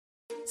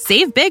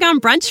Save big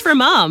on brunch for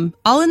mom,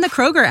 all in the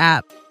Kroger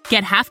app.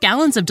 Get half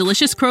gallons of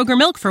delicious Kroger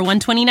milk for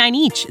 $1.29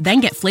 each.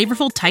 Then get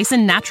flavorful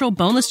Tyson natural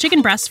boneless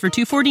chicken breasts for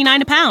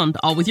 $2.49 a pound,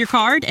 all with your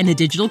card and a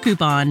digital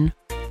coupon.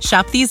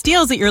 Shop these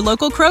deals at your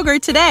local Kroger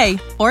today,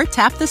 or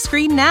tap the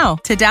screen now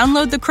to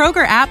download the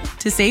Kroger app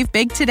to save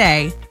big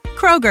today.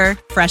 Kroger,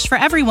 fresh for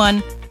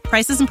everyone.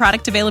 Prices and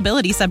product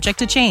availability subject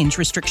to change.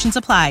 Restrictions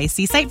apply.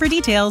 See site for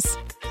details.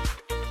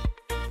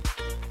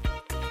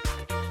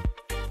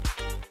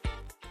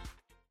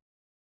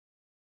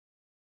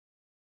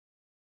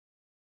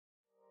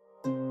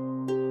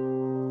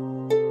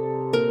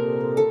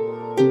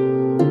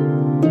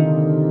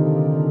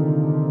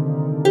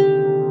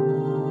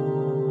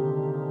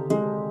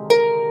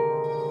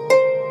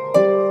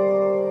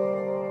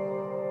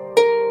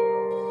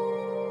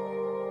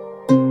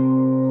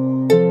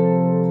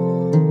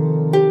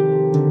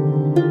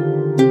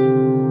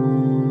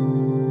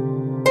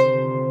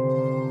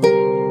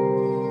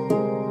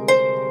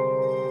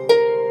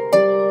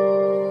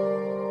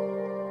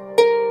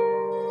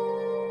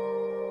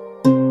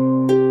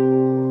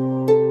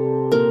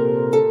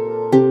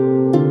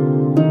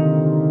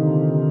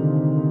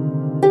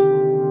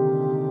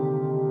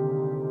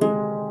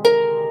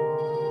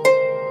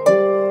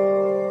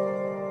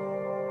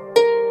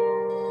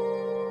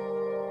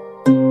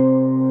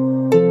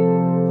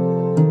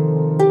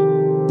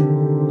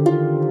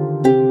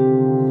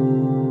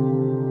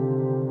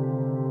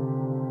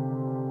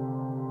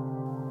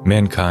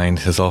 Mankind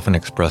has often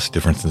expressed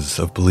differences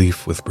of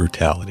belief with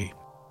brutality,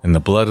 and the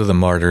blood of the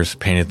martyrs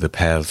painted the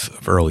paths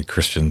of early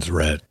Christians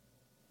red.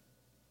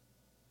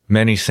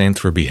 Many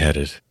saints were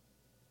beheaded,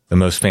 the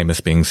most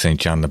famous being St.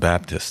 John the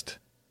Baptist.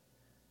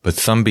 But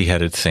some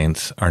beheaded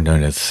saints are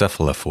known as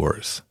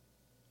Cephalophores,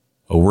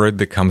 a word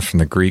that comes from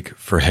the Greek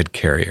for head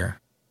carrier.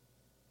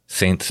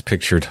 Saints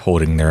pictured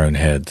holding their own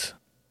heads.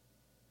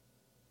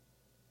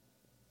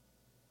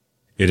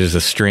 It is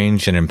a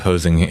strange and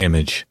imposing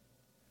image,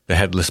 the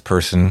headless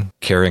person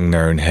carrying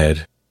their own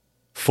head,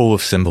 full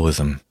of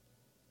symbolism,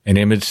 an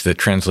image that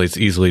translates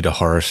easily to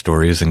horror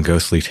stories and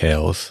ghostly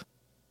tales,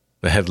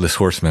 the headless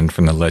horseman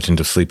from the legend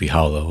of Sleepy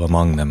Hollow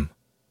among them.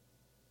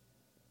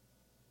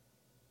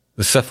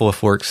 The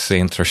Cephalophores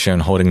saints are shown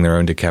holding their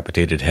own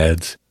decapitated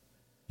heads,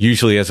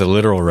 usually as a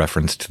literal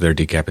reference to their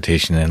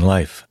decapitation in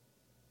life,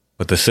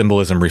 but the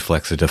symbolism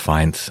reflects a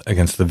defiance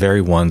against the very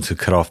ones who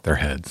cut off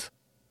their heads,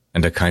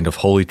 and a kind of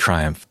holy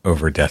triumph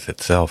over death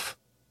itself.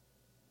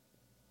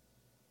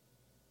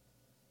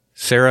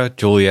 Sarah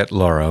Juliette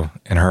Lauro,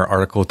 in her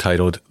article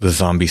titled The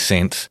Zombie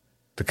Saints,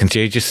 The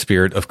Contagious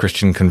Spirit of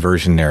Christian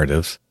Conversion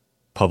Narratives,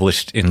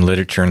 published in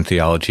Literature and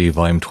Theology,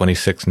 Volume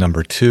 26,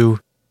 Number 2,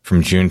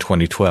 from June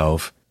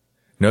 2012,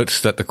 notes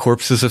that the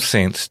corpses of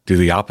saints do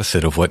the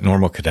opposite of what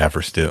normal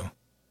cadavers do.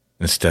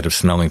 Instead of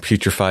smelling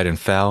putrefied and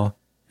foul,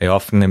 they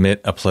often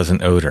emit a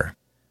pleasant odor.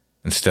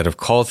 Instead of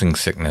causing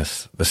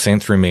sickness, the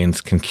saints'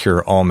 remains can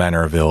cure all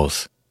manner of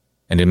ills,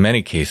 and in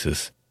many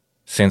cases,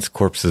 saints'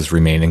 corpses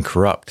remain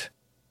incorrupt.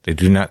 They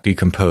do not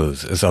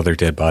decompose as other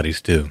dead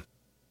bodies do.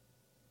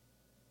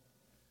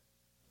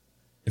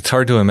 It's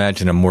hard to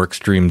imagine a more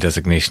extreme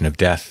designation of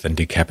death than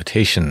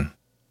decapitation,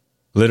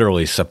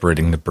 literally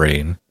separating the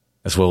brain,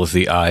 as well as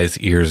the eyes,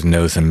 ears,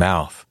 nose, and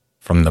mouth,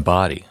 from the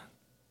body.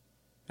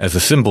 As a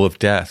symbol of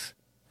death,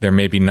 there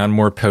may be none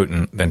more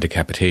potent than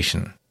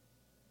decapitation.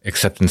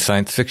 Except in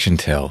science fiction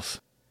tales,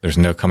 there's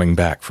no coming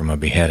back from a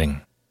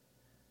beheading.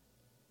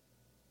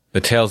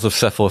 The tales of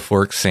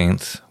Cephalophores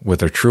saints,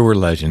 whether true or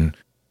legend,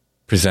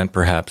 present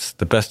perhaps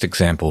the best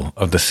example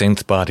of the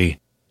saint's body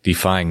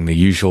defying the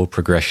usual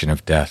progression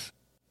of death.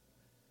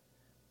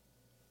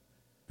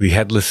 The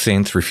headless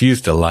saints refuse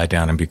to lie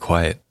down and be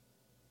quiet.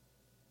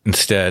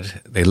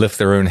 Instead, they lift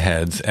their own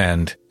heads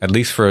and, at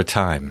least for a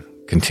time,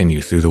 continue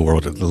through the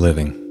world of the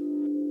living.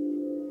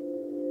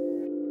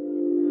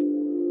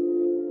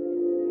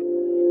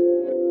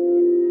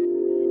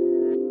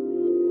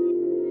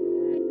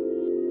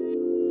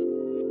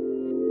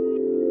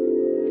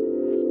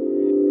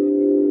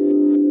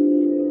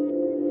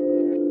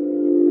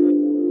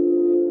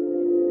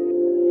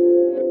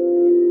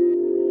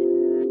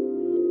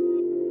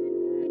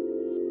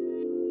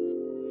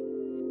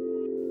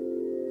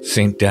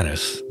 Saint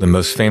Denis, the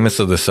most famous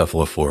of the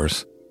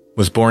Cephalophores,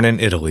 was born in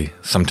Italy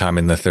sometime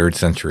in the 3rd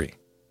century.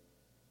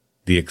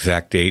 The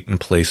exact date and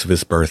place of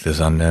his birth is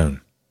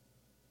unknown.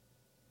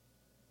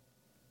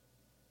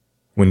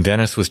 When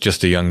Denis was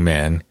just a young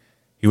man,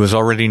 he was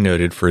already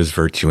noted for his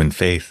virtue and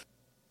faith.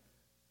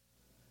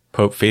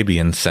 Pope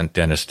Fabian sent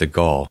Denis to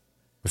Gaul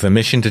with a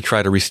mission to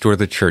try to restore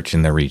the church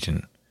in the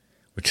region,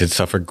 which had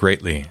suffered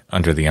greatly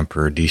under the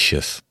Emperor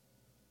Decius.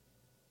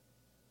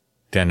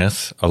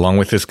 Denis, along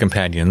with his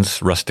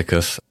companions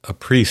Rusticus, a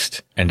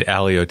priest, and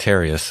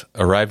Aleotarius,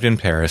 arrived in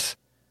Paris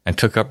and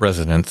took up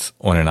residence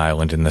on an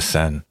island in the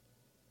Seine.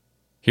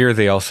 Here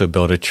they also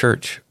built a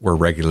church where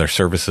regular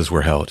services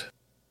were held.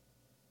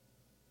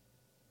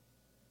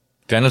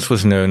 Denis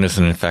was known as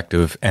an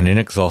effective and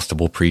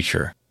inexhaustible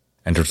preacher,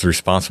 and was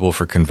responsible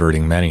for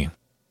converting many.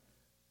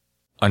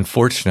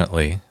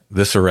 Unfortunately,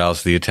 this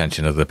aroused the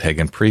attention of the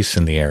pagan priests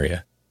in the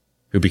area,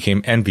 who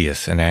became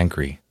envious and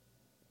angry.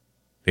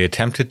 They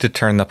attempted to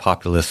turn the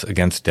populace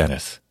against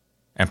Denis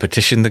and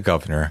petitioned the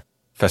governor,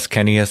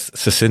 Fescenius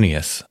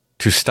Sicinius,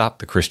 to stop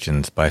the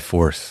Christians by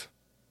force.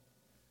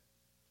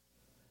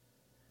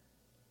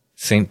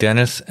 St.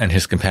 Denis and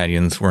his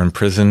companions were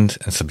imprisoned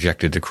and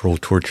subjected to cruel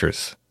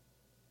tortures.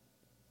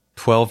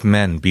 12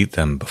 men beat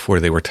them before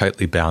they were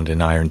tightly bound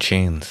in iron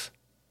chains.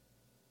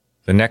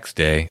 The next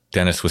day,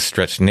 Denis was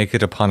stretched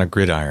naked upon a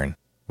gridiron,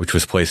 which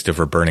was placed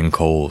over burning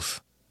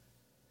coals.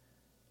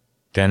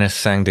 Denis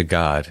sang to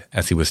God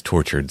as he was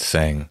tortured,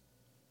 saying,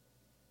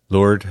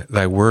 "Lord,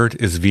 thy word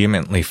is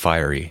vehemently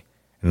fiery,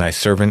 and thy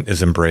servant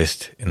is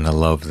embraced in the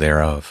love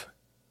thereof."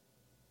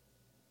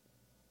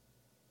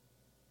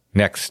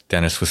 Next,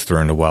 Denis was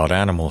thrown to wild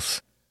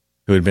animals,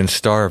 who had been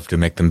starved to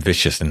make them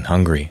vicious and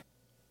hungry.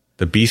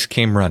 The beasts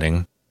came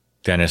running,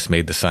 Denis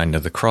made the sign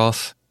of the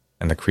cross,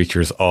 and the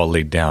creatures all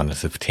laid down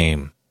as if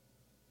tame.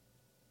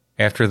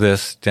 After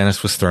this,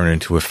 Denis was thrown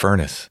into a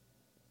furnace,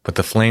 but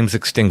the flames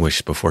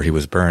extinguished before he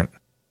was burnt.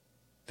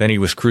 Then he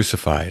was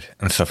crucified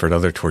and suffered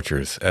other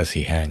tortures as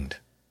he hanged.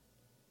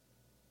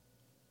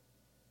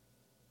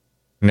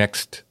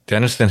 Next,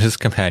 Denis and his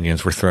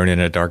companions were thrown in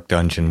a dark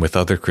dungeon with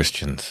other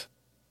Christians.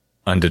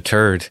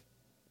 Undeterred,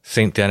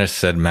 St. Denis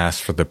said Mass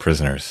for the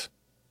prisoners.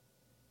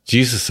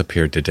 Jesus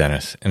appeared to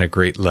Denis in a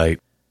great light,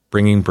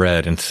 bringing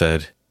bread, and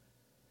said,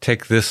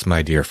 "Take this,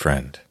 my dear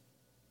friend,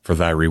 for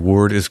thy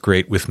reward is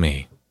great with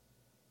me."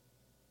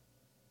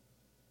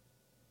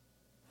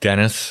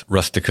 Denis,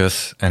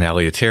 Rusticus, and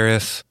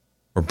Aleatorius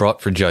were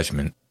brought for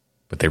judgment,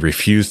 but they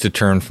refused to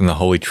turn from the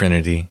Holy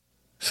Trinity,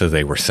 so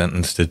they were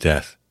sentenced to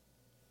death.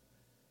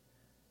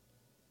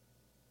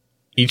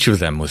 Each of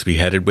them was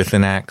beheaded with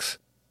an axe,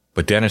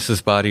 but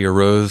Denis's body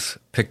arose,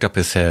 picked up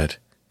his head,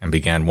 and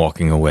began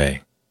walking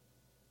away.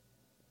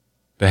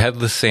 The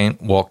headless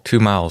saint walked 2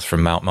 miles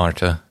from Mount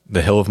Marta,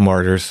 the Hill of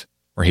Martyrs,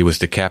 where he was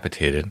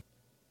decapitated,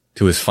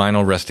 to his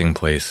final resting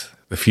place,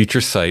 the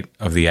future site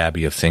of the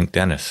Abbey of St.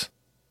 Denis.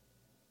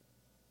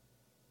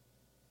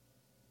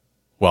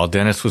 While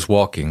Denis was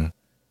walking,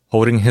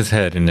 holding his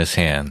head in his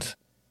hands,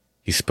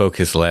 he spoke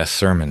his last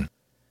sermon,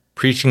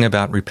 preaching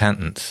about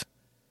repentance.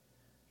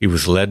 He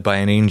was led by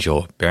an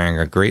angel bearing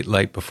a great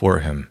light before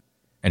him,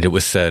 and it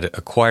was said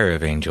a choir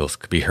of angels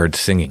could be heard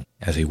singing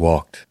as he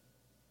walked.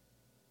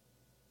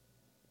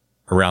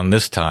 Around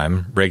this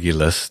time,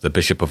 Regulus, the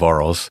bishop of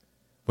Arles,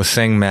 was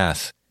saying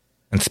Mass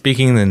and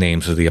speaking the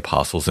names of the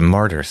apostles and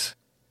martyrs.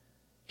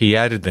 He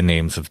added the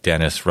names of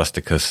Denis,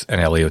 Rusticus,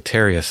 and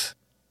Aleatorius,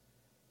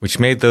 which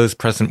made those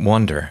present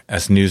wonder,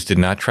 as news did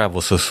not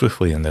travel so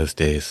swiftly in those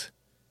days.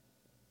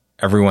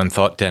 Everyone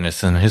thought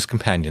Denis and his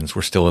companions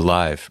were still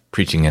alive,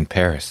 preaching in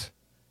Paris.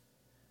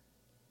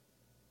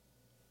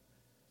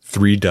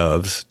 3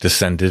 doves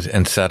descended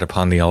and sat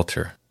upon the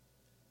altar.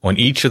 On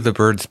each of the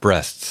birds'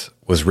 breasts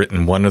was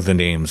written one of the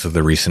names of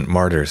the recent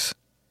martyrs,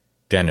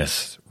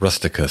 Denis,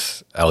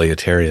 Rusticus,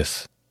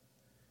 Aleatorius.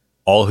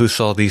 All who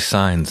saw these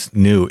signs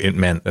knew it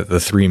meant that the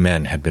 3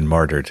 men had been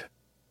martyred.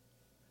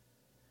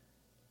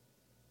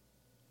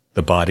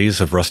 The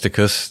bodies of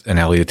Rusticus and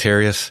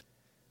Aleatorius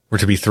were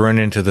to be thrown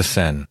into the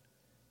Seine,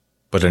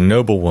 but a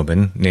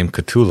noblewoman named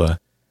Catulla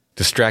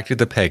distracted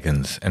the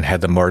pagans and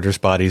had the martyrs'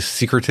 bodies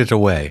secreted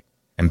away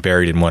and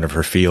buried in one of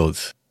her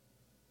fields.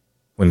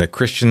 When the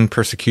Christian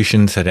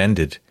persecutions had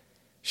ended,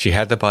 she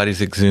had the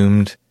bodies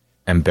exhumed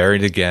and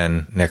buried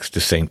again next to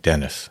St.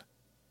 Denis.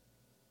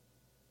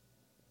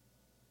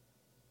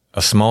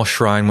 A small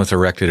shrine was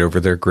erected over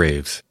their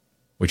graves,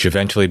 which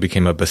eventually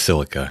became a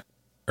basilica,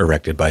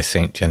 erected by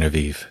St.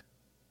 Genevieve.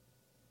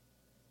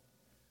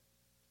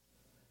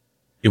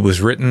 It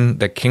was written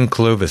that King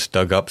Clovis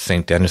dug up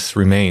St. Denis'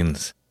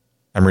 remains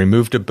and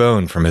removed a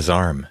bone from his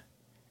arm.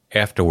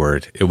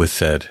 Afterward, it was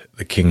said,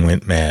 the king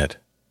went mad.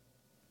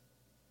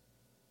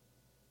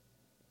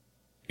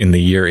 In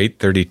the year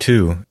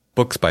 832,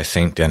 books by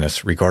St.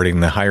 Denis regarding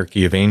the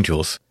hierarchy of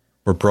angels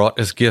were brought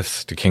as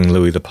gifts to King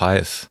Louis the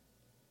Pious.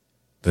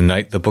 The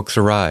night the books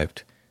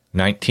arrived,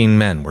 19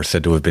 men were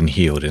said to have been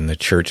healed in the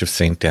Church of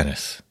St.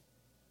 Denis.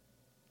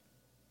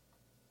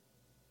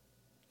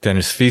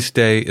 Denis' feast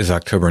day is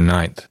October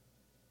 9th.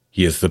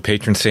 He is the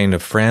patron saint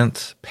of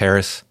France,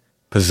 Paris,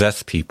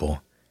 possessed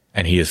people,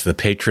 and he is the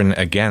patron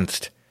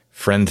against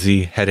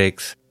frenzy,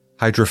 headaches,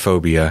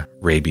 hydrophobia,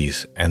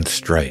 rabies, and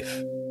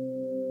strife.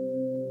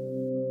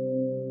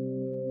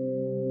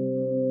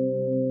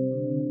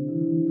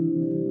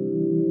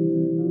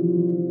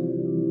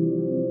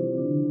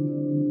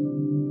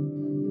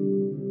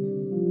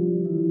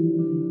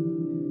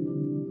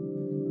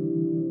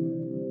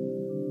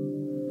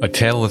 A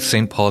tale of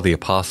St. Paul the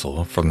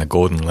Apostle from the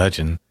Golden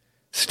Legend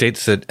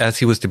states that as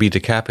he was to be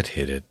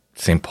decapitated,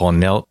 St. Paul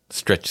knelt,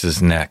 stretched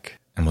his neck,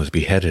 and was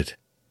beheaded.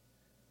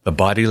 The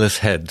bodiless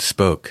head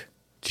spoke,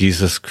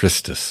 Jesus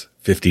Christus,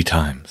 50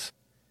 times,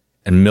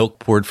 and milk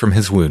poured from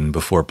his wound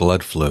before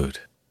blood flowed.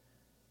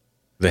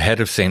 The head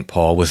of St.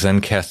 Paul was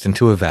then cast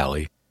into a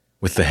valley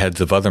with the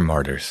heads of other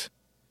martyrs,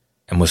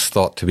 and was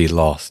thought to be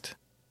lost.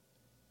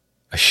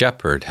 A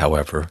shepherd,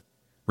 however,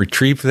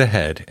 retrieved the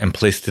head and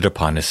placed it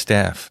upon his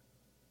staff.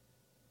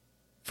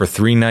 For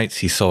 3 nights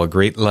he saw a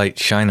great light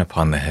shine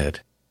upon the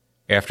head,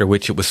 after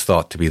which it was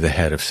thought to be the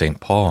head of St.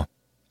 Paul.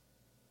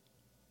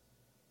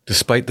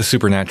 Despite the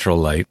supernatural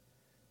light,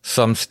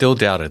 some still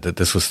doubted that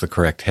this was the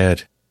correct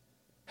head.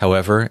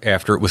 However,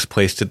 after it was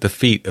placed at the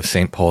feet of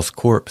St. Paul's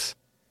corpse,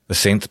 the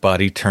saint's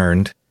body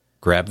turned,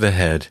 grabbed the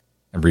head,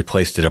 and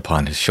replaced it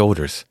upon his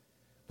shoulders,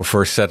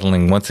 before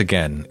settling once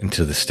again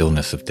into the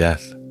stillness of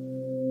death.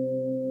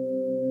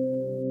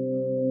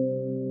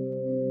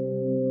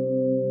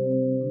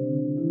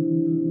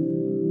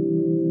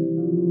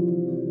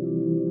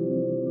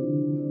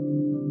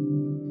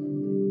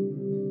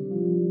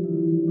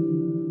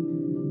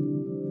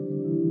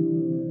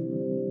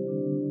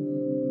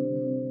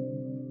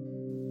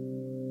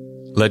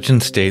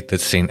 Legends state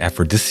that Saint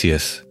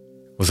Aphrodisias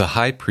was a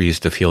high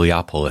priest of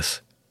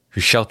Heliopolis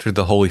who sheltered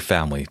the Holy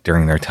Family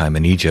during their time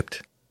in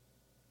Egypt.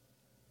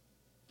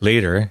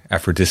 Later,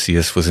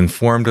 Aphrodisias was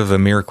informed of the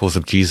miracles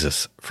of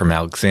Jesus from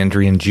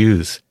Alexandrian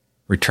Jews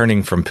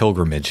returning from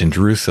pilgrimage in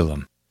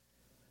Jerusalem.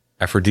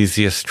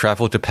 Aphrodisias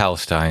traveled to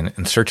Palestine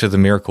in search of the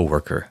miracle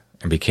worker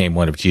and became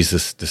one of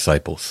Jesus'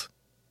 disciples.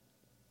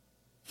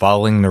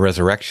 Following the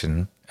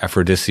resurrection,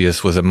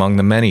 Aphrodisias was among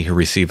the many who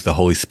received the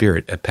Holy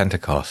Spirit at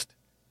Pentecost.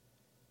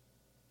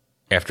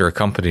 After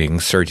accompanying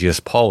Sergius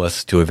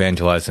Paulus to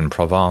evangelize in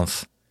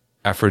Provence,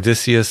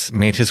 Aphrodisias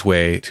made his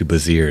way to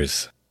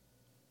Béziers.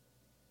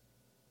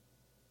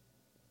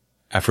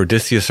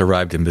 Aphrodisias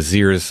arrived in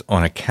Béziers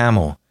on a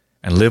camel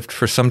and lived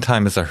for some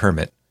time as a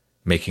hermit,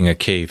 making a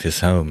cave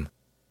his home.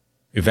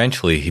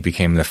 Eventually, he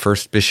became the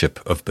first bishop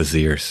of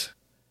Béziers.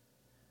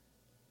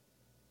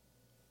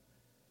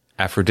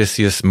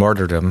 Aphrodisias'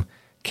 martyrdom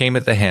came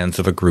at the hands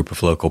of a group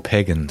of local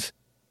pagans,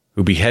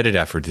 who beheaded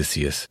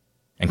Aphrodisias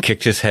and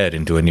kicked his head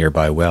into a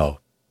nearby well.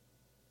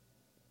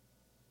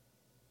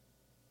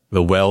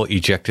 The well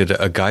ejected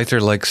a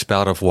geyser-like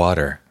spout of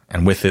water,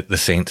 and with it the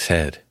saint's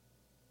head.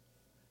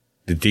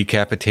 The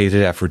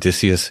decapitated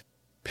Aphrodisias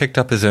picked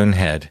up his own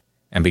head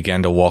and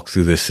began to walk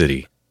through the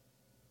city.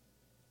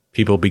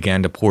 People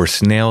began to pour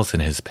snails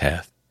in his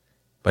path,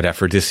 but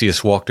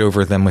Aphrodisias walked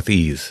over them with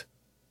ease,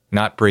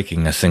 not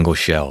breaking a single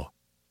shell.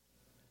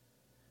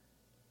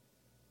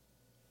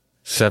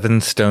 7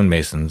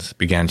 stonemasons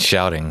began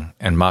shouting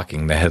and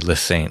mocking the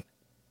headless saint.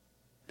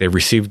 They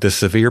received the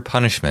severe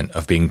punishment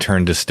of being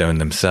turned to stone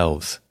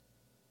themselves.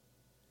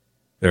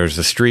 There is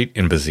a street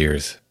in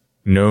Béziers,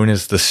 known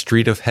as the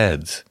Street of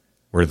Heads,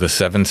 where the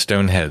 7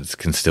 stone heads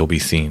can still be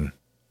seen.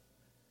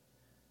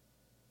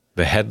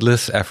 The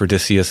headless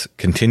Aphrodisias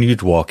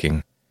continued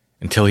walking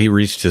until he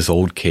reached his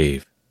old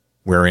cave,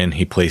 wherein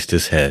he placed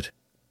his head.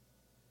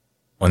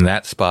 On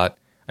that spot,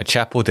 a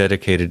chapel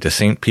dedicated to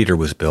St. Peter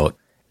was built,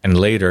 and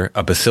later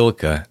a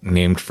basilica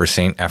named for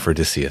St.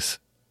 Aphrodisias.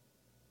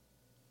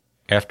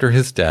 After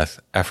his death,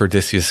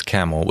 Aphrodisias'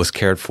 camel was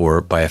cared for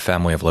by a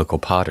family of local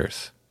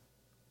potters.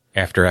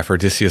 After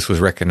Aphrodisias was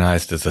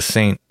recognized as a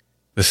saint,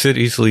 the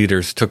city's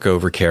leaders took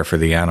over care for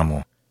the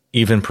animal,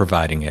 even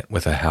providing it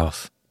with a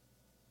house.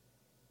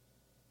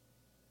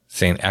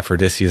 St.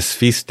 Aphrodisias'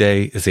 feast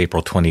day is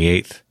April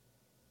 28th.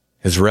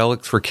 His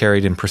relics were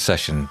carried in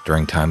procession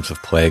during times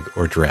of plague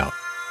or drought.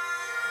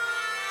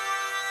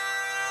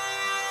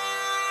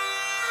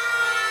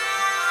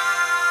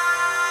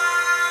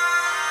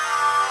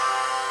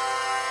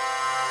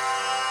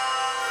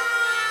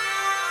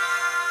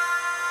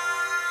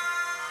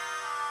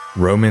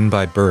 Roman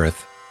by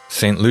birth,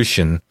 St.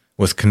 Lucian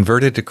was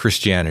converted to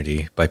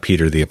Christianity by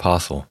Peter the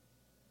Apostle.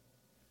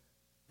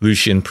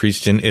 Lucian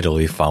preached in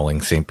Italy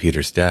following St.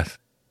 Peter's death.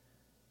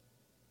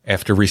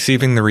 After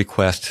receiving the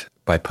request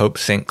by Pope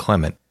St.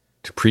 Clement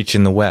to preach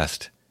in the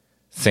West,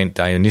 St.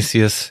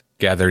 Dionysius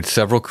gathered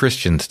several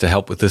Christians to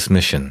help with this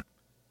mission,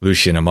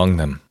 Lucian among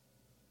them.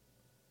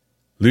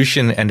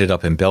 Lucian ended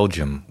up in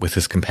Belgium with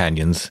his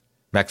companions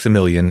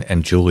Maximilian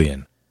and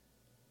Julian.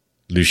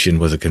 Lucian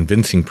was a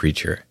convincing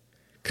preacher,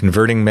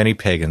 converting many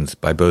pagans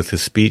by both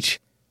his speech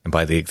and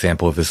by the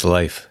example of his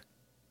life.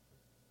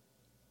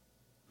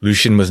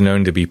 Lucian was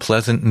known to be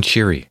pleasant and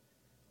cheery,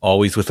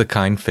 always with a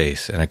kind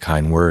face and a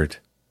kind word.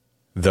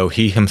 Though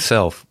he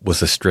himself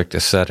was a strict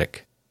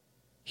ascetic,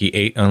 he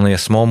ate only a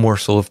small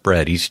morsel of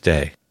bread each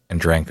day and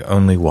drank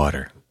only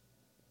water.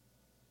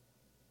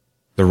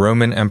 The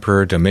Roman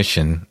Emperor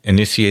Domitian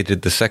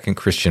initiated the second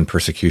Christian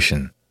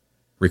persecution,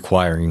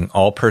 requiring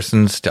all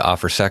persons to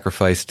offer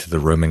sacrifice to the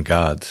Roman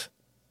gods.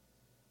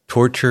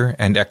 Torture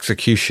and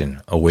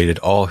execution awaited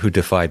all who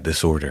defied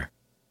this order.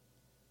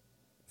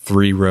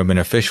 3 Roman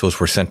officials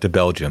were sent to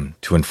Belgium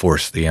to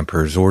enforce the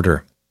emperor's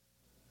order.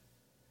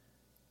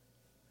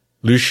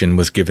 Lucian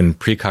was given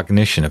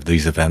precognition of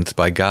these events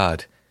by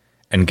God,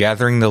 and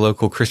gathering the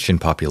local Christian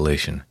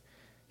population,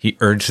 he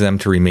urged them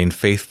to remain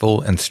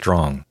faithful and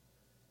strong,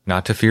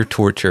 not to fear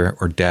torture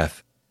or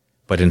death,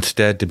 but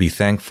instead to be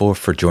thankful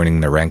for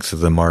joining the ranks of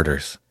the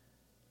martyrs.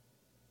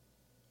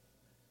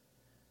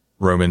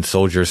 Roman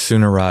soldiers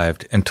soon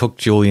arrived and took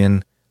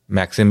Julian,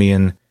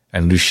 Maximian,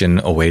 and Lucian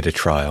away to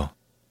trial.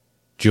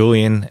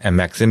 Julian and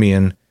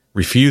Maximian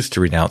refused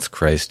to renounce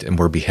Christ and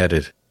were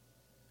beheaded.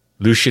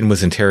 Lucian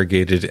was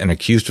interrogated and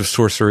accused of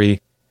sorcery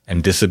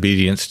and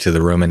disobedience to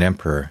the Roman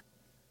emperor.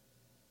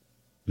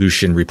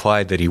 Lucian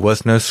replied that he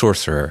was no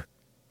sorcerer,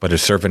 but a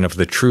servant of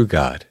the true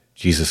God,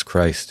 Jesus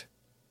Christ.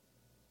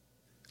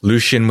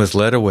 Lucian was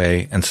led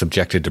away and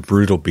subjected to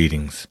brutal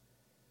beatings,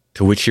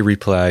 to which he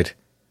replied,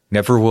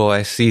 "Never will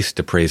I cease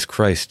to praise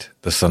Christ,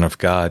 the Son of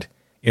God,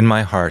 in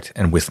my heart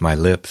and with my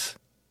lips."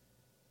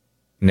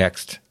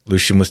 Next,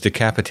 Lucian was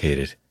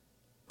decapitated,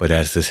 but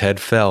as his head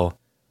fell,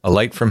 a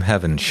light from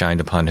heaven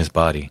shined upon his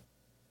body.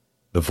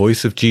 The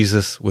voice of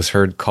Jesus was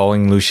heard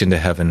calling Lucian to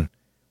heaven,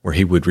 where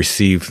he would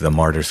receive the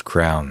martyr's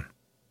crown.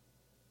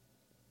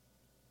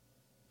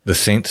 The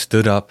saint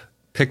stood up,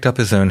 picked up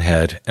his own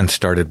head, and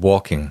started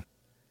walking.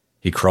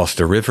 He crossed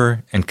a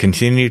river and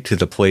continued to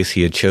the place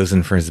he had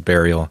chosen for his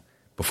burial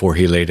before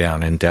he lay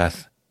down in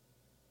death.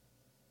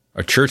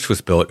 A church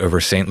was built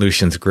over St.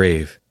 Lucian's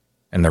grave,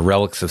 and the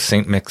relics of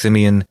St.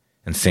 Maximian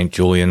and St.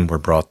 Julian were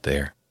brought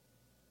there.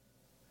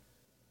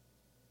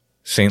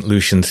 St.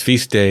 Lucian's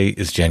feast day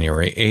is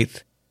January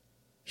 8th.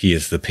 He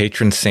is the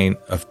patron saint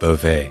of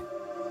Beauvais.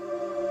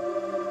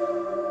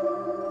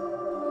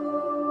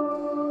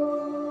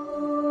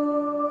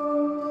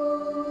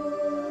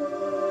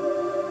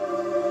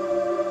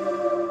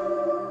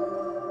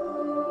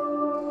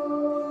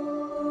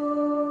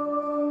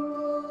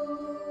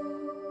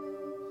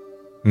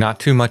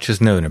 Not too much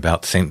is known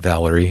about Saint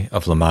Valerie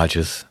of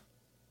Limoges.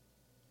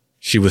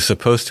 She was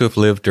supposed to have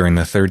lived during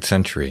the 3rd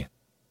century.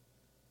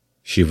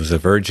 She was a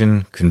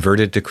virgin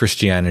converted to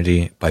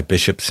Christianity by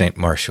Bishop St.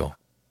 Martial.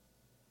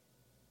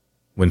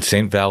 When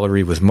St.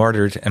 Valerie was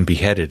martyred and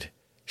beheaded,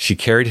 she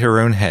carried her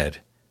own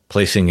head,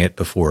 placing it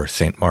before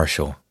St.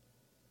 Martial.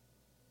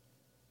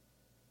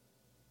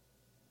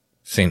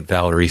 St.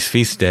 Valerie's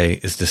feast day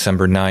is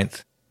December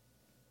 9th.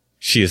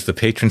 She is the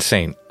patron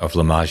saint of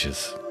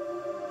Limoges.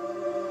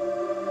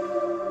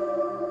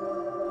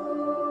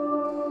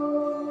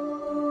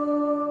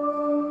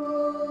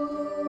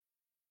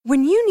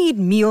 When you need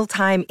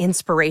mealtime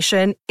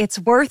inspiration, it's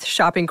worth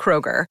shopping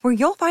Kroger, where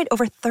you'll find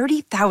over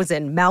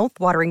 30,000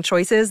 mouth-watering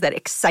choices that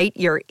excite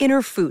your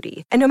inner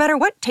foodie. And no matter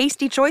what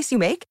tasty choice you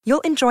make,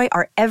 you'll enjoy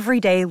our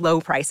everyday low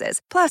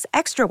prices, plus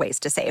extra ways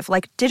to save,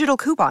 like digital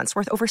coupons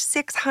worth over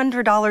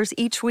 $600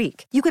 each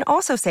week. You can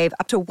also save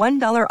up to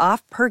 $1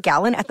 off per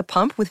gallon at the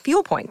pump with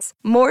fuel points.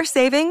 More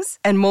savings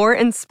and more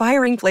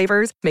inspiring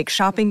flavors make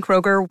shopping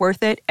Kroger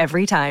worth it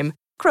every time.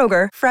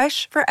 Kroger,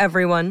 fresh for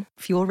everyone.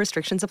 Fuel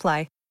restrictions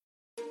apply.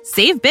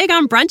 Save big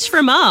on brunch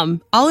for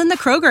mom, all in the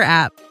Kroger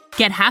app.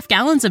 Get half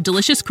gallons of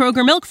delicious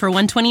Kroger milk for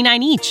 $1.29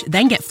 each.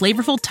 Then get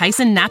flavorful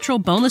Tyson natural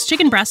boneless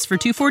chicken breasts for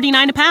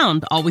 $2.49 a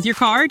pound, all with your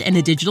card and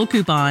a digital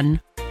coupon.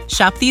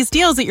 Shop these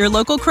deals at your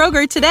local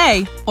Kroger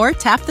today, or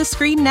tap the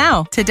screen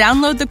now to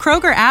download the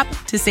Kroger app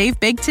to save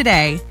big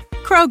today.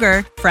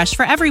 Kroger, fresh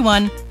for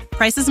everyone.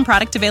 Prices and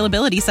product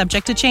availability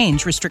subject to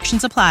change.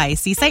 Restrictions apply.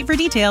 See site for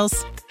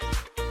details.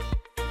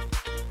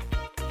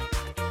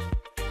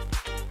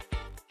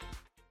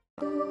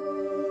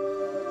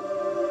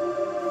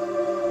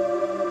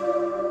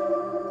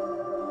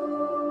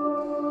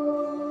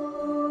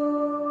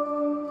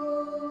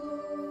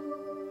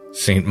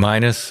 Saint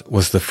Minos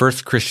was the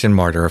first Christian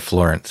martyr of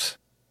Florence.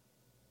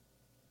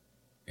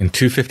 In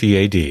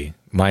 250 AD,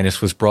 Minos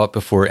was brought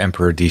before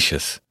Emperor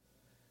Decius.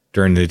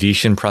 During the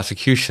Decian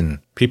prosecution,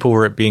 people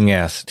were being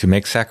asked to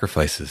make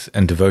sacrifices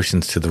and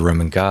devotions to the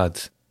Roman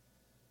gods.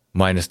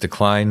 Minos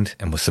declined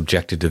and was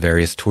subjected to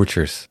various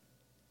tortures.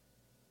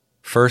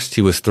 First,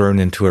 he was thrown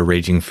into a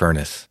raging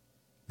furnace,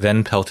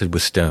 then pelted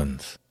with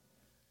stones.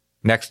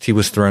 Next, he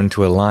was thrown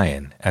to a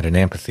lion at an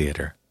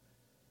amphitheater.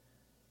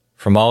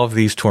 From all of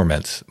these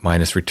torments,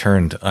 Minos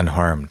returned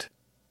unharmed.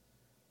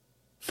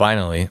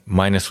 Finally,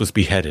 Minos was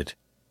beheaded,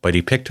 but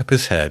he picked up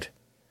his head,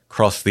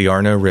 crossed the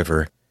Arno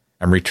River,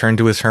 and returned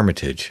to his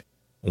hermitage,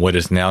 what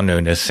is now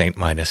known as St.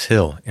 Minos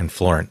Hill in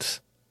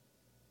Florence.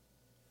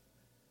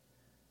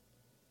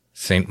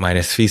 St.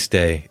 Minos' feast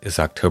day is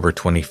October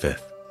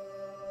 25th.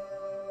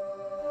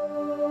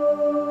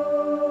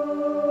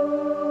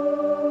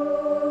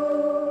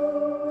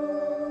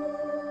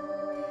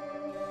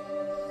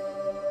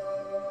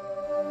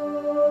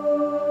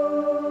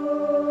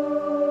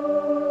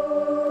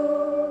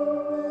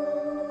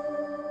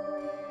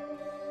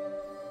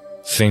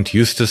 Saint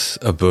Eustace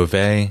of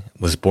Beauvais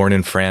was born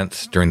in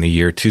France during the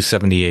year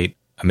 278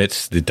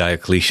 amidst the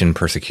Diocletian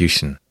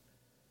persecution.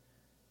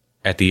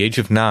 At the age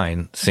of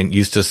 9, Saint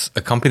Eustace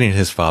accompanied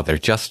his father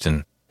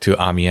Justin to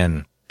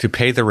Amiens to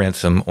pay the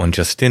ransom on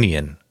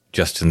Justinian,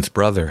 Justin's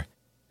brother,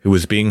 who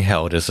was being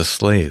held as a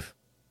slave.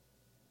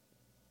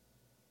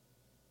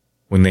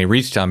 When they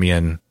reached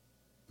Amiens,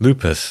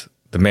 Lupus,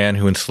 the man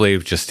who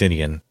enslaved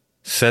Justinian,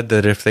 said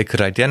that if they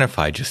could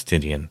identify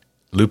Justinian,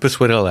 Lupus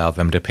would allow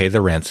them to pay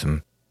the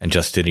ransom and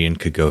Justinian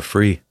could go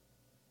free.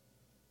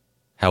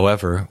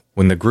 However,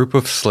 when the group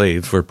of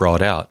slaves were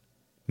brought out,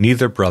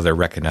 neither brother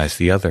recognized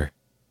the other.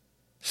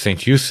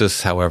 St.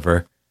 Eustace,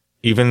 however,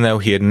 even though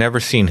he had never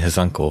seen his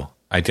uncle,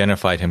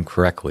 identified him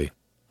correctly,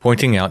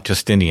 pointing out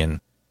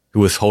Justinian, who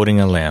was holding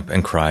a lamp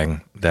and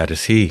crying, "That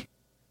is he."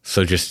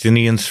 So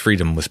Justinian's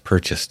freedom was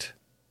purchased.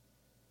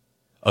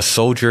 A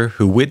soldier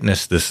who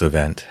witnessed this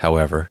event,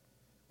 however,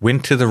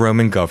 went to the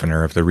Roman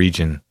governor of the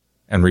region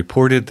and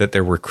reported that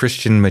there were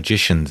Christian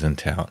magicians in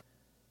town.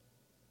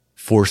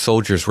 4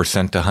 soldiers were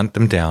sent to hunt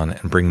them down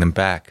and bring them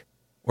back,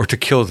 or to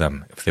kill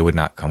them if they would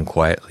not come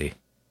quietly.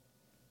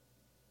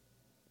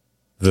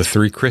 The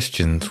 3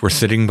 Christians were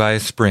sitting by a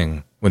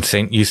spring when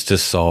St.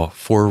 Eustace saw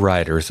 4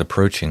 riders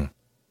approaching.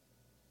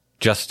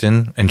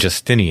 Justin and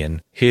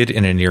Justinian hid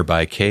in a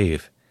nearby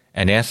cave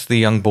and asked the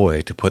young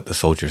boy to put the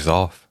soldiers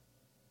off.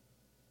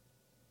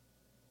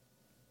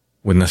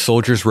 When the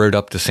soldiers rode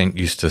up to St.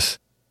 Eustace,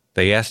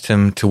 they asked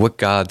him to what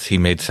gods he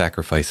made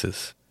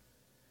sacrifices.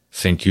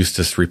 St.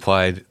 Eustace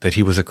replied that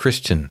he was a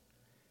Christian,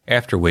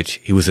 after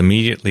which he was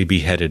immediately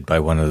beheaded by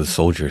one of the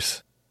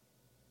soldiers.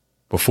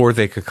 Before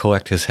they could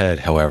collect his head,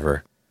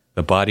 however,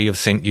 the body of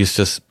St.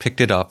 Eustace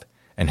picked it up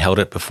and held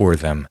it before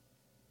them.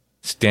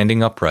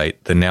 Standing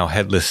upright, the now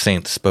headless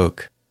saint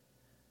spoke,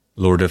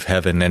 "Lord of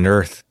heaven and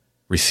earth,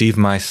 receive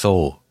my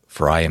soul,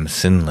 for I am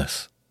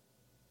sinless."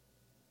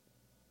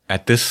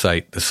 At this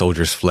sight, the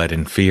soldiers fled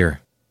in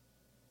fear.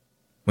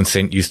 When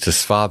St.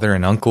 Eustace's father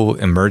and uncle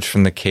emerged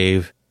from the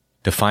cave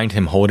to find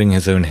him holding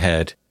his own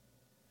head,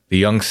 the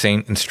young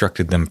saint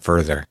instructed them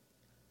further.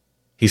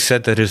 He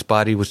said that his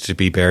body was to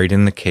be buried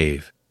in the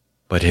cave,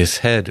 but his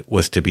head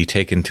was to be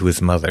taken to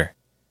his mother.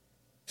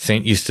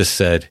 St. Eustace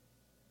said,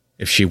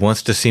 "If she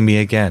wants to see me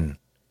again,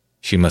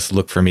 she must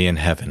look for me in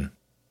heaven."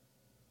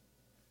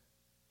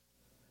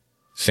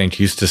 St.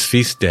 Eustace's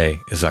feast day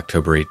is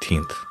October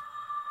 18th.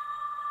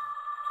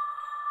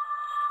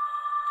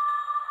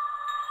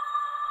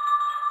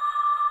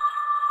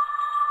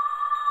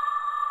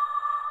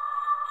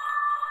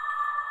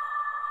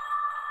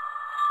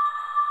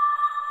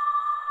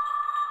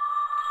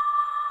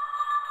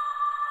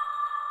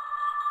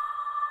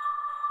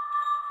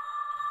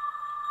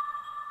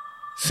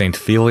 St.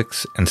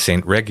 Felix and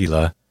St.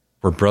 Regula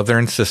were brother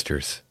and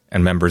sisters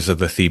and members of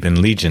the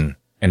Theban Legion,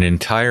 an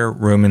entire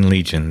Roman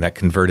legion that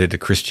converted to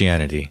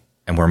Christianity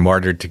and were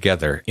martyred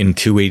together in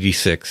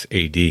 286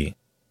 AD.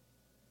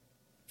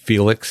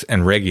 Felix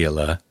and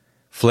Regula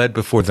fled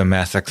before the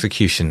mass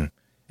execution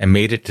and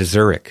made it to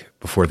Zurich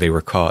before they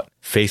were caught,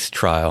 faced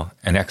trial,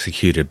 and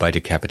executed by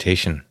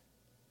decapitation.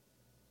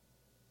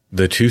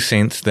 The 2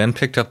 saints then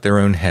picked up their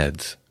own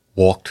heads,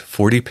 walked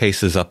 40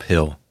 paces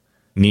uphill,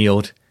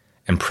 kneeled,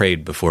 and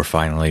prayed before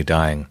finally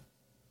dying.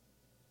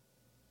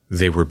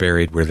 They were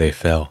buried where they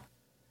fell.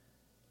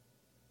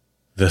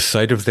 The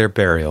site of their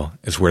burial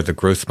is where the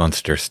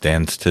Grossmünster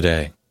stands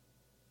today.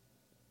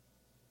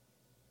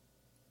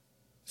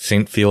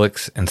 St.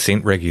 Felix and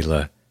St.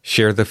 Regula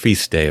share the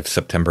feast day of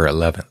September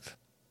 11th.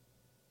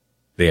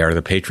 They are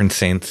the patron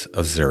saints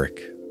of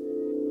Zurich.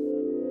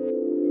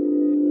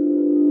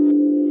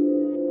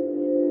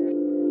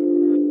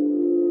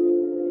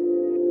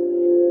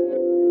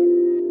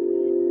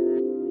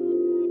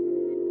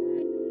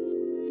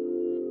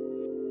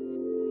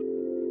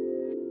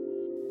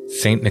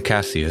 Saint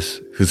Nicasius,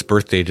 whose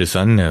birth date is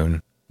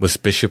unknown, was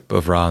Bishop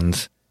of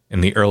Reims in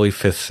the early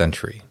 5th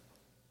century.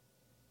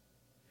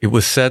 It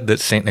was said that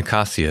Saint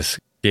Nicasius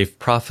gave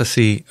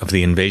prophecy of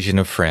the invasion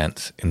of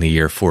France in the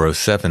year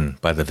 407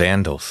 by the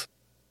Vandals.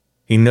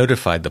 He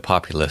notified the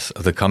populace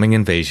of the coming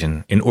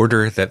invasion in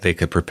order that they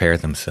could prepare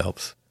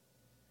themselves.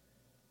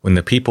 When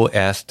the people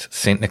asked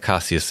Saint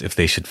Nicasius if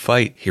they should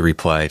fight, he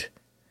replied,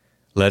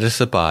 "Let us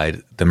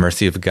abide the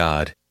mercy of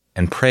God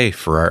and pray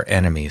for our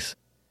enemies.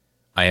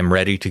 I am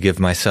ready to give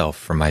myself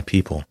for my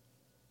people."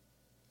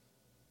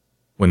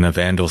 When the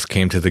Vandals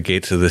came to the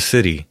gates of the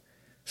city,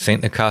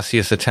 St.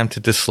 Nicasius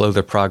attempted to slow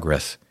their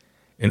progress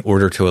in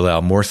order to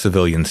allow more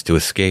civilians to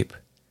escape.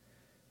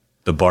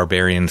 The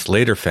barbarians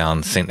later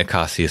found St.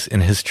 Nicasius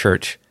in his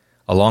church,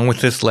 along with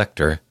his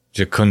lector,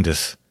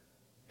 Jucundus,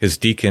 his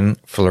deacon,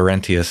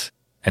 Florentius,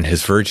 and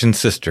his virgin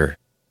sister,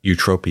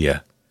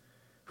 Eutropia,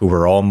 who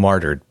were all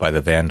martyred by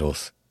the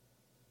Vandals.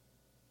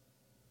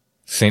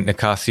 St.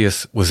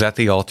 Nicasius was at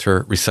the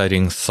altar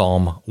reciting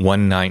Psalm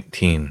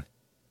 119.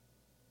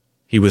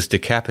 He was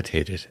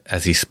decapitated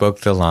as he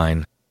spoke the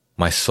line,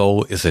 "My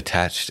soul is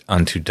attached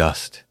unto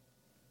dust."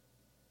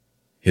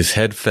 His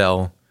head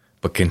fell,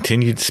 but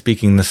continued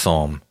speaking the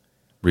psalm,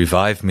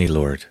 "Revive me,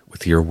 Lord,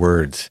 with your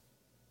words,"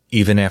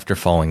 even after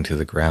falling to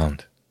the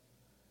ground.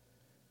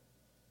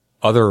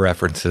 Other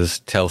references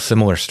tell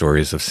similar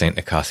stories of St.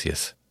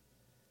 Nicasius.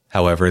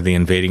 However, the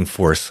invading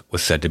force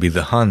was said to be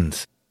the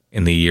Huns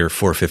in the year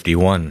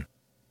 451.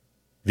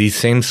 These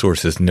same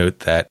sources note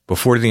that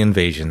before the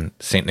invasion,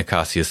 St.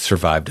 Nicasius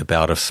survived a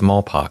bout of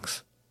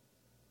smallpox.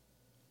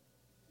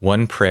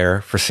 One prayer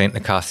for St.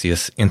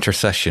 Nicasius'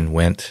 intercession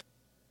went,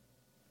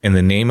 "In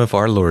the name of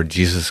our Lord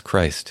Jesus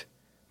Christ,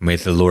 may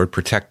the Lord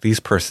protect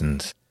these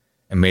persons,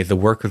 and may the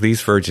work of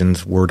these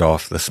virgins ward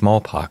off the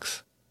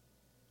smallpox."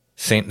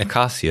 St.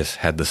 Nicasius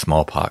had the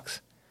smallpox,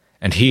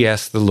 and he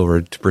asked the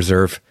Lord to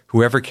preserve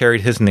whoever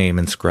carried his name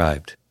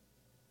inscribed.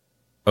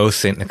 O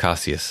St.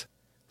 Nicasius,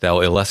 thou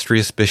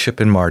illustrious bishop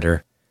and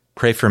martyr,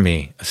 pray for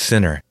me, a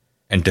sinner,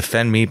 and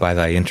defend me by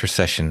thy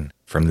intercession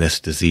from this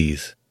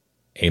disease.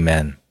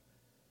 Amen.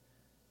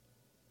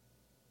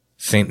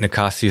 Saint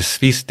Nicasius'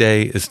 feast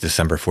day is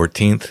December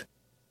 14th.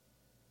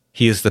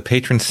 He is the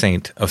patron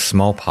saint of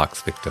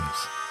smallpox victims.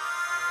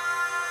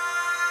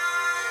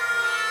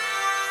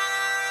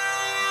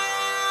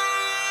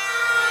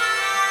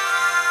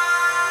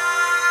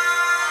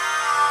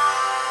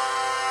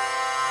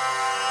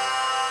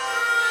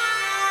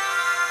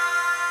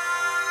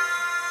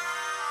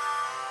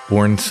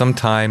 Born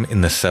sometime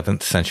in the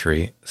 7th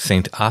century,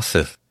 Saint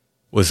Asaph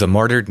was a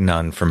martyred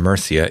nun from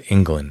Mercia,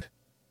 England.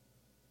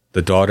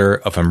 The daughter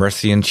of a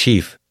Mercian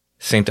chief,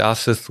 Saint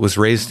Asaph was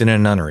raised in a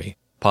nunnery,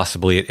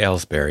 possibly at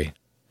Aylesbury,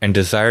 and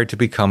desired to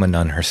become a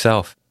nun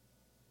herself.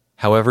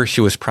 However, she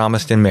was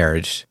promised in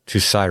marriage to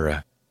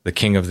Cyril, the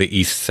king of the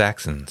East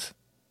Saxons.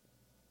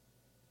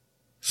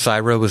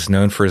 Cyril was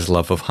known for his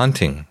love of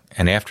hunting,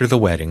 and after the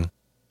wedding,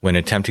 when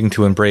attempting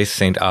to embrace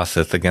Saint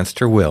Asaph against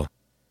her will,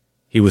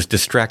 he was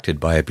distracted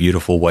by a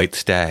beautiful white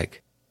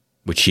stag,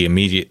 which he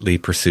immediately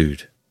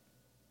pursued.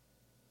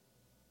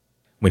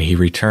 When he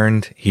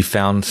returned, he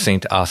found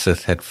Saint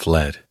Asaph had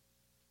fled.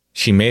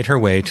 She made her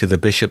way to the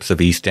bishops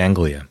of East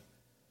Anglia.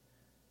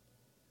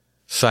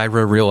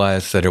 Cyril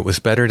realized that it was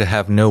better to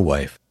have no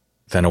wife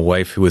than a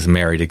wife who was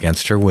married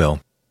against her will,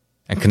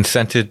 and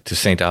consented to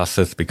Saint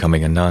Asaph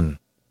becoming a nun.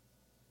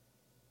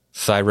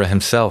 Cyril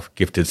himself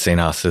gifted Saint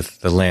Asaph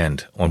the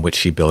land on which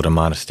she built a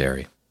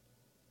monastery.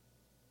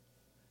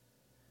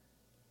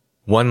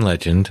 One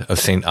legend of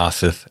Saint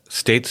Asaph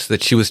states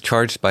that she was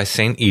charged by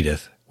Saint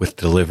Edith with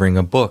delivering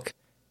a book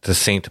to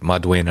Saint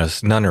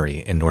Madwena's nunnery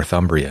in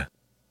Northumbria.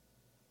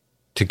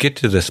 To get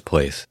to this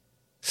place,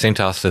 Saint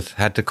Asaph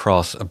had to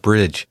cross a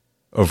bridge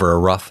over a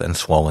rough and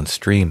swollen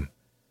stream.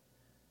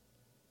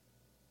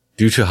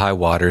 Due to high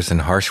waters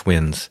and harsh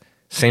winds,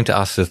 Saint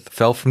Asaph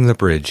fell from the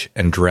bridge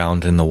and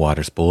drowned in the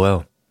waters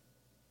below.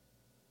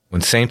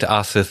 When Saint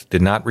Asaph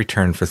did not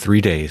return for 3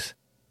 days,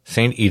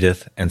 Saint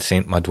Edith and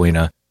Saint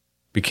Madwena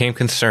became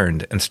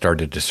concerned and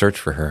started to search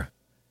for her.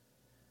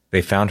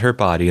 They found her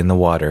body in the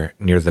water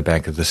near the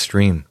bank of the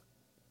stream.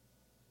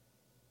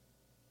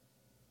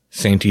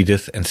 Saint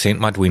Edith and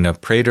Saint Madwena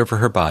prayed over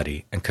her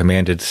body and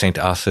commanded Saint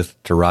Asaph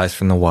to rise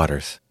from the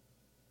waters.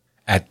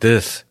 At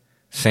this,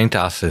 Saint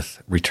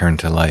Asaph returned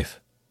to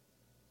life.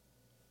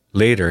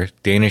 Later,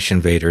 Danish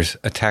invaders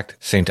attacked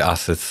Saint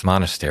Asaph's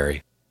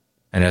monastery,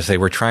 and as they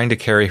were trying to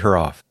carry her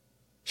off,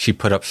 she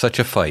put up such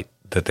a fight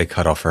that they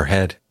cut off her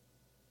head.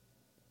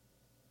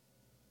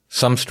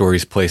 Some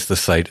stories place the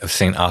site of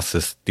Saint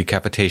Asaph's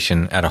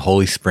decapitation at a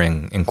holy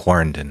spring in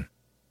Quarrendon.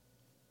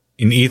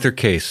 In either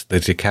case,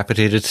 the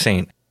decapitated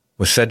saint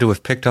was said to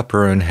have picked up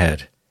her own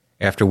head,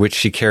 after which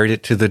she carried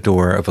it to the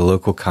door of a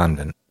local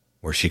convent,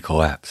 where she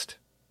collapsed.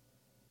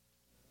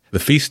 The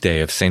feast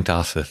day of Saint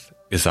Asaph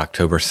is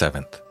October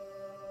 7th.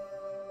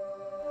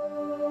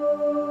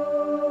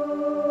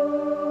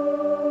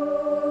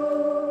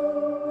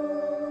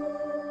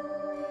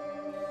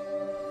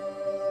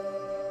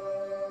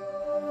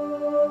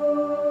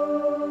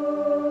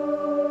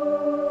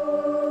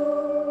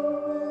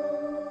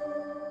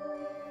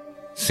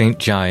 Saint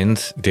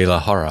Gines de la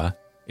Hara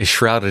is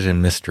shrouded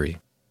in mystery.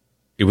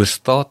 It was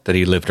thought that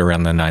he lived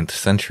around the 9th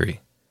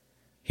century.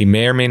 He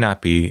may or may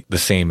not be the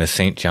same as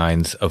Saint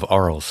Gines of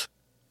Arles,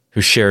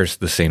 who shares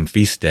the same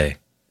feast day.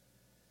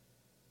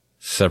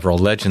 Several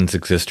legends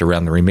exist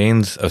around the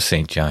remains of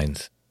Saint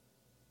Gines.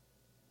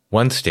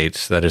 One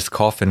states that his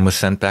coffin was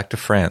sent back to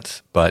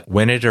France, but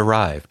when it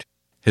arrived,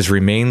 his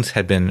remains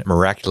had been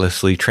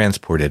miraculously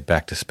transported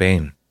back to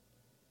Spain.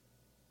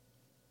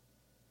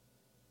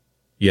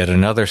 Yet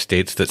another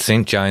states that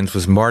Saint Gines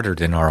was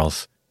martyred in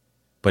Arles,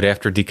 but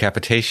after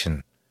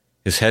decapitation,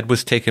 his head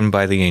was taken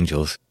by the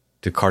angels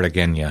to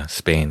Cartagena,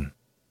 Spain.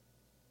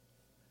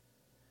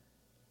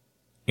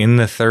 In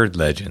the third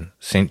legend,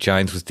 Saint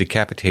Gines was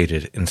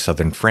decapitated in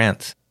southern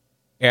France,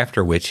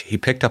 after which he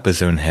picked up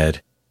his own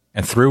head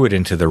and threw it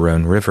into the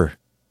Rhone River.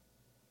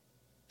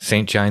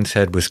 Saint Gines'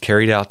 head was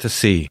carried out to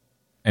sea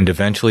and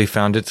eventually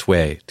found its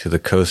way to the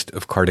coast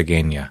of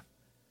Cartagena.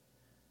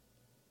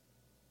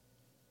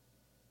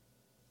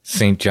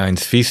 Saint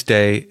Gines' feast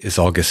day is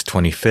August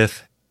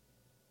 25th.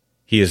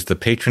 He is the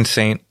patron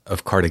saint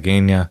of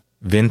Cartagena,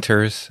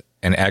 vintners,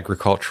 and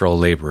agricultural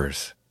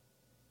laborers.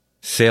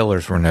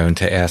 Sailors were known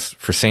to ask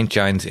for Saint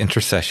Gines'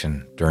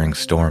 intercession during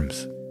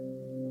storms.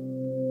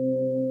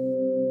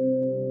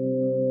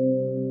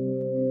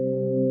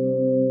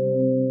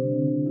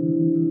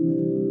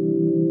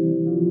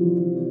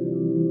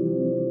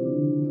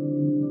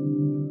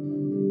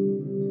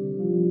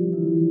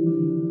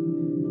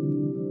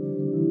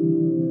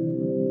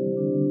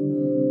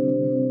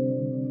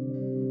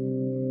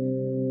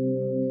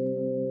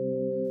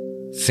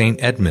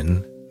 Saint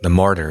Edmund, the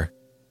martyr,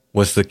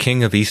 was the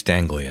king of East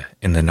Anglia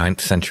in the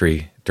 9th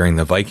century during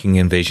the Viking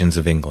invasions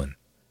of England.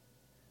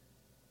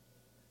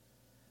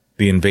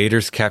 The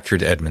invaders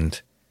captured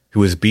Edmund, who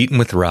was beaten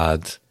with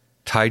rods,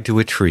 tied to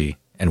a tree,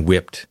 and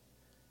whipped.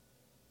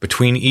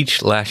 Between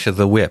each lash of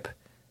the whip,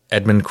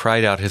 Edmund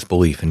cried out his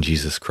belief in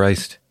Jesus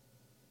Christ.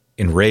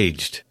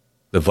 Enraged,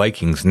 the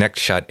Vikings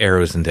next shot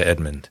arrows into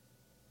Edmund,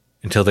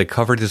 until they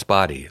covered his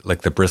body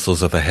like the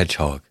bristles of a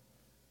hedgehog.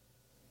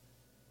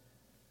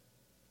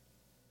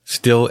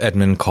 Still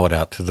Edmund called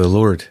out to the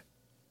Lord.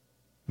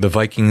 The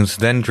Vikings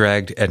then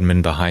dragged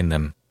Edmund behind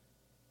them,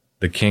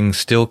 the king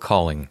still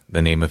calling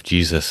the name of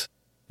Jesus,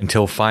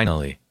 until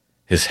finally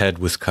his head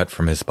was cut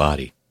from his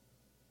body.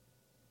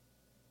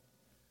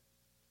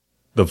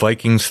 The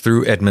Vikings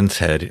threw Edmund's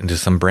head into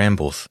some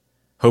brambles,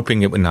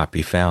 hoping it would not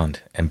be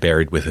found and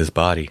buried with his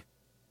body.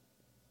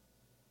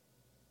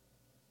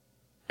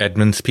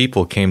 Edmund's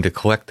people came to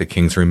collect the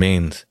king's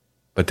remains,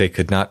 but they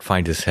could not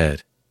find his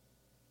head.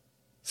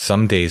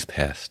 Some days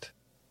passed.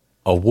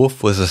 A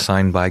wolf was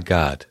assigned by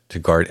God to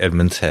guard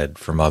Edmund's head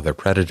from other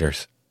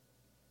predators.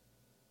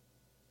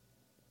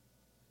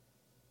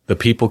 The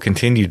people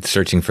continued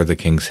searching for the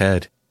king's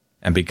head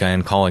and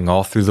began calling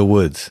all through the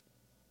woods,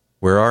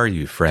 "Where are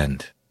you,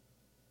 friend?"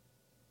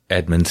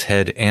 Edmund's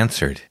head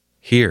answered,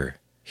 "Here,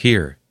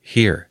 here,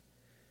 here,"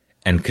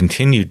 and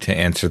continued to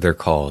answer their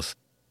calls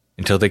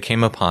until they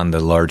came upon the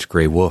large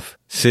gray wolf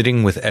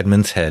sitting with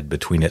Edmund's head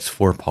between its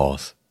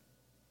forepaws.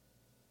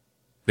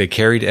 They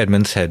carried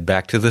Edmund's head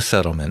back to the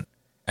settlement,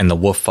 and the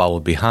wolf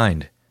followed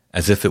behind,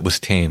 as if it was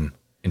tame,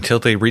 until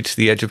they reached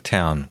the edge of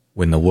town,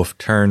 when the wolf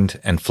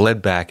turned and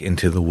fled back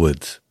into the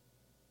woods.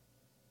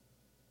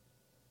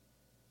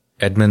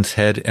 Edmund's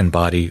head and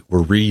body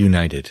were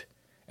reunited,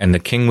 and the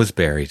king was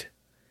buried.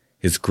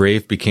 His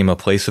grave became a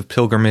place of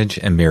pilgrimage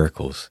and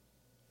miracles.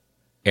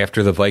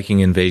 After the Viking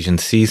invasion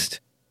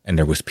ceased, and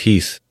there was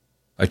peace,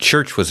 a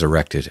church was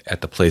erected at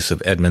the place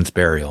of Edmund's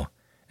burial,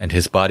 and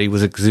his body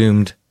was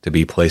exhumed to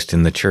be placed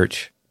in the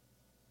church.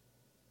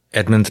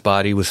 Edmund's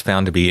body was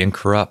found to be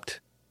incorrupt.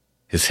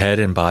 His head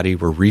and body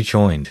were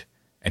rejoined,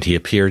 and he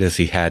appeared as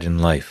he had in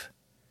life.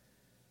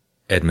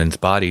 Edmund's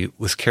body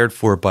was cared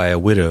for by a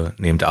widow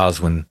named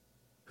Oswin,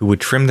 who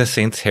would trim the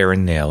saint's hair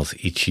and nails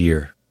each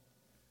year.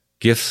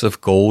 Gifts of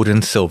gold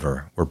and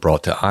silver were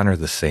brought to honor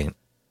the saint.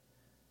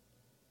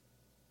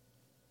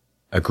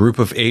 A group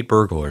of 8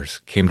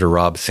 burglars came to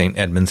rob St.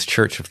 Edmund's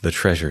Church of the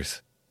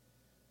treasures.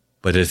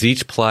 But as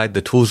each plied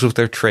the tools of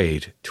their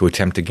trade to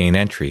attempt to gain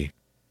entry,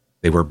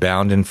 they were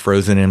bound and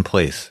frozen in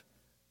place.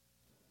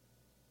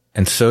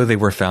 And so they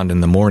were found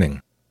in the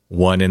morning,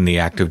 one in the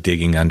act of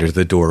digging under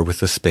the door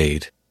with a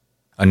spade.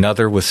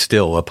 Another was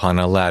still upon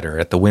a ladder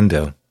at the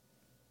window.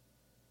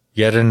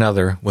 Yet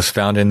another was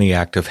found in the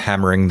act of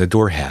hammering the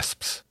door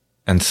hasps,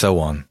 and so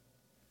on.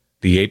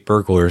 The 8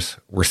 burglars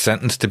were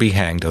sentenced to be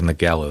hanged on the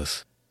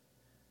gallows.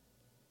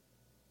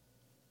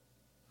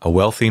 A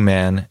wealthy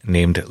man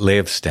named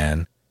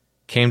Leofstan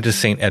came to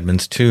St.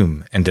 Edmund's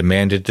tomb and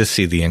demanded to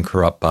see the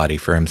incorrupt body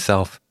for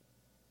himself.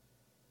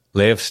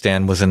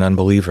 Leofstan was an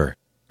unbeliever,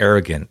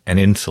 arrogant and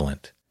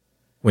insolent.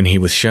 When he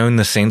was shown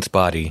the saint's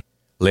body,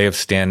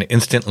 Leofstan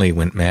instantly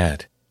went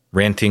mad,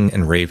 ranting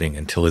and raving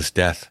until his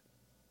death.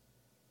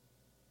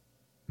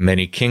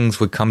 Many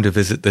kings would come to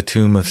visit the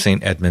tomb of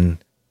St.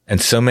 Edmund,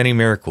 and so many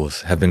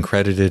miracles have been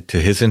credited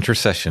to his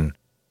intercession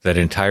that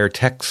entire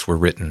texts were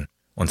written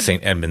on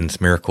St.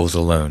 Edmund's miracles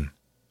alone.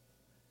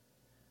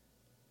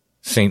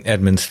 St.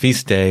 Edmund's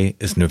feast day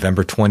is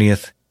November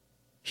 20th.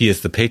 He is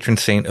the patron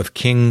saint of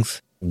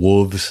kings,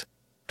 wolves,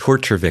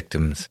 torture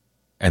victims,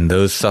 and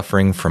those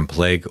suffering from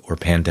plague or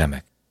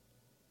pandemic.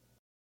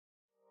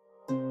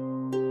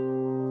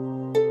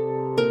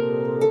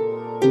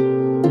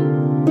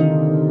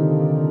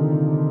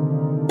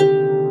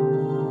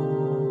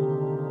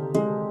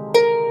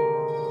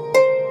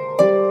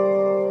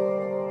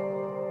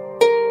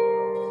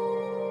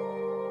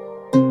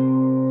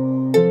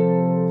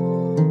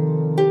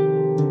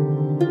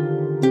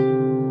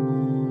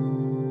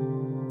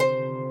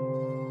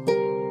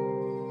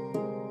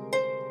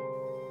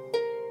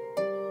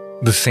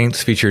 The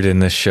saints featured in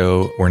this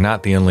show were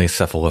not the only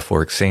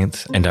cephalophoric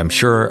saints, and I'm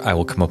sure I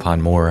will come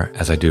upon more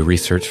as I do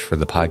research for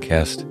the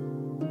podcast.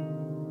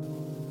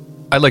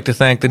 I'd like to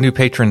thank the new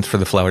patrons for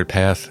the Flowered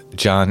Path,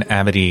 John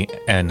Amity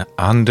and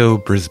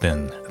Ando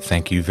Brisbane.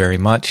 Thank you very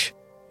much.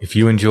 If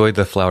you enjoyed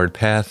the Flowered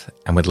Path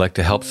and would like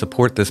to help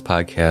support this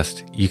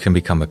podcast, you can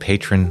become a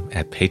patron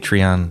at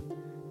Patreon,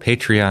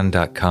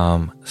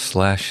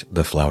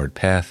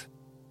 patreon.com/thefloweredpath.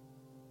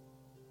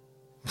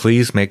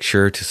 Please make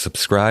sure to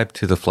subscribe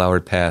to The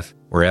Flowered Path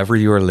wherever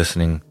you are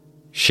listening,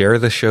 share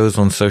the shows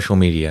on social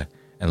media,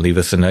 and leave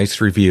us a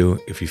nice review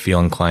if you feel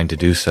inclined to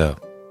do so.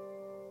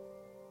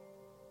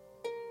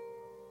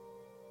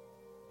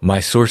 My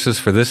sources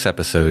for this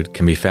episode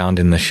can be found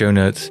in the show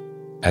notes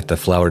at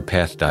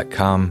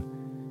thefloweredpath.com.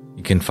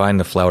 You can find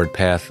The Flowered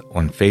Path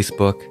on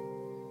Facebook,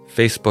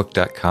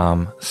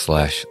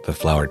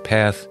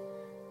 facebook.com/thefloweredpath,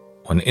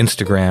 on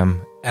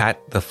Instagram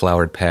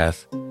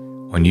 @thefloweredpath,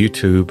 on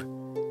YouTube,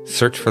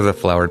 search for The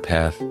Flowered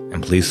Path,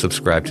 and please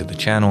subscribe to the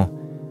channel,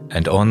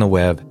 and on the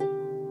web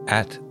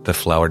at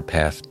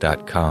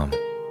thefloweredpath.com.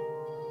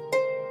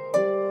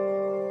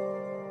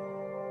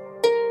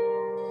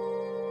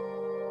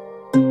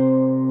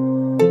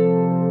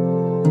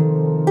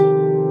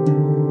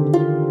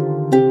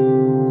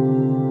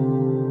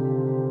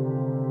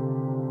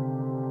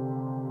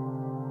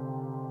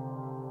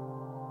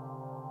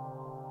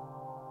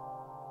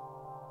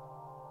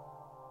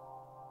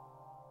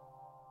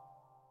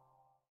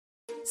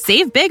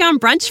 Save big on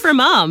brunch for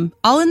mom,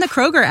 all in the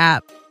Kroger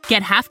app.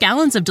 Get half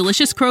gallons of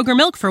delicious Kroger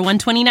milk for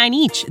 $1.29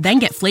 each. Then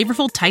get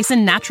flavorful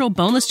Tyson natural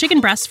boneless chicken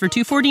breasts for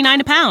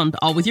 $2.49 a pound,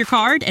 all with your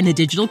card and a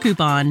digital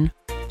coupon.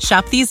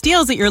 Shop these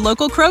deals at your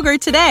local Kroger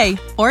today,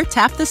 or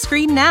tap the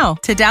screen now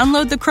to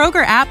download the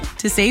Kroger app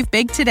to save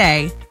big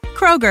today.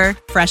 Kroger,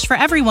 fresh for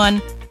everyone.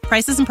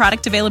 Prices and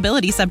product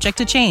availability subject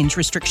to change.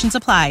 Restrictions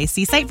apply.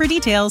 See site for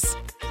details.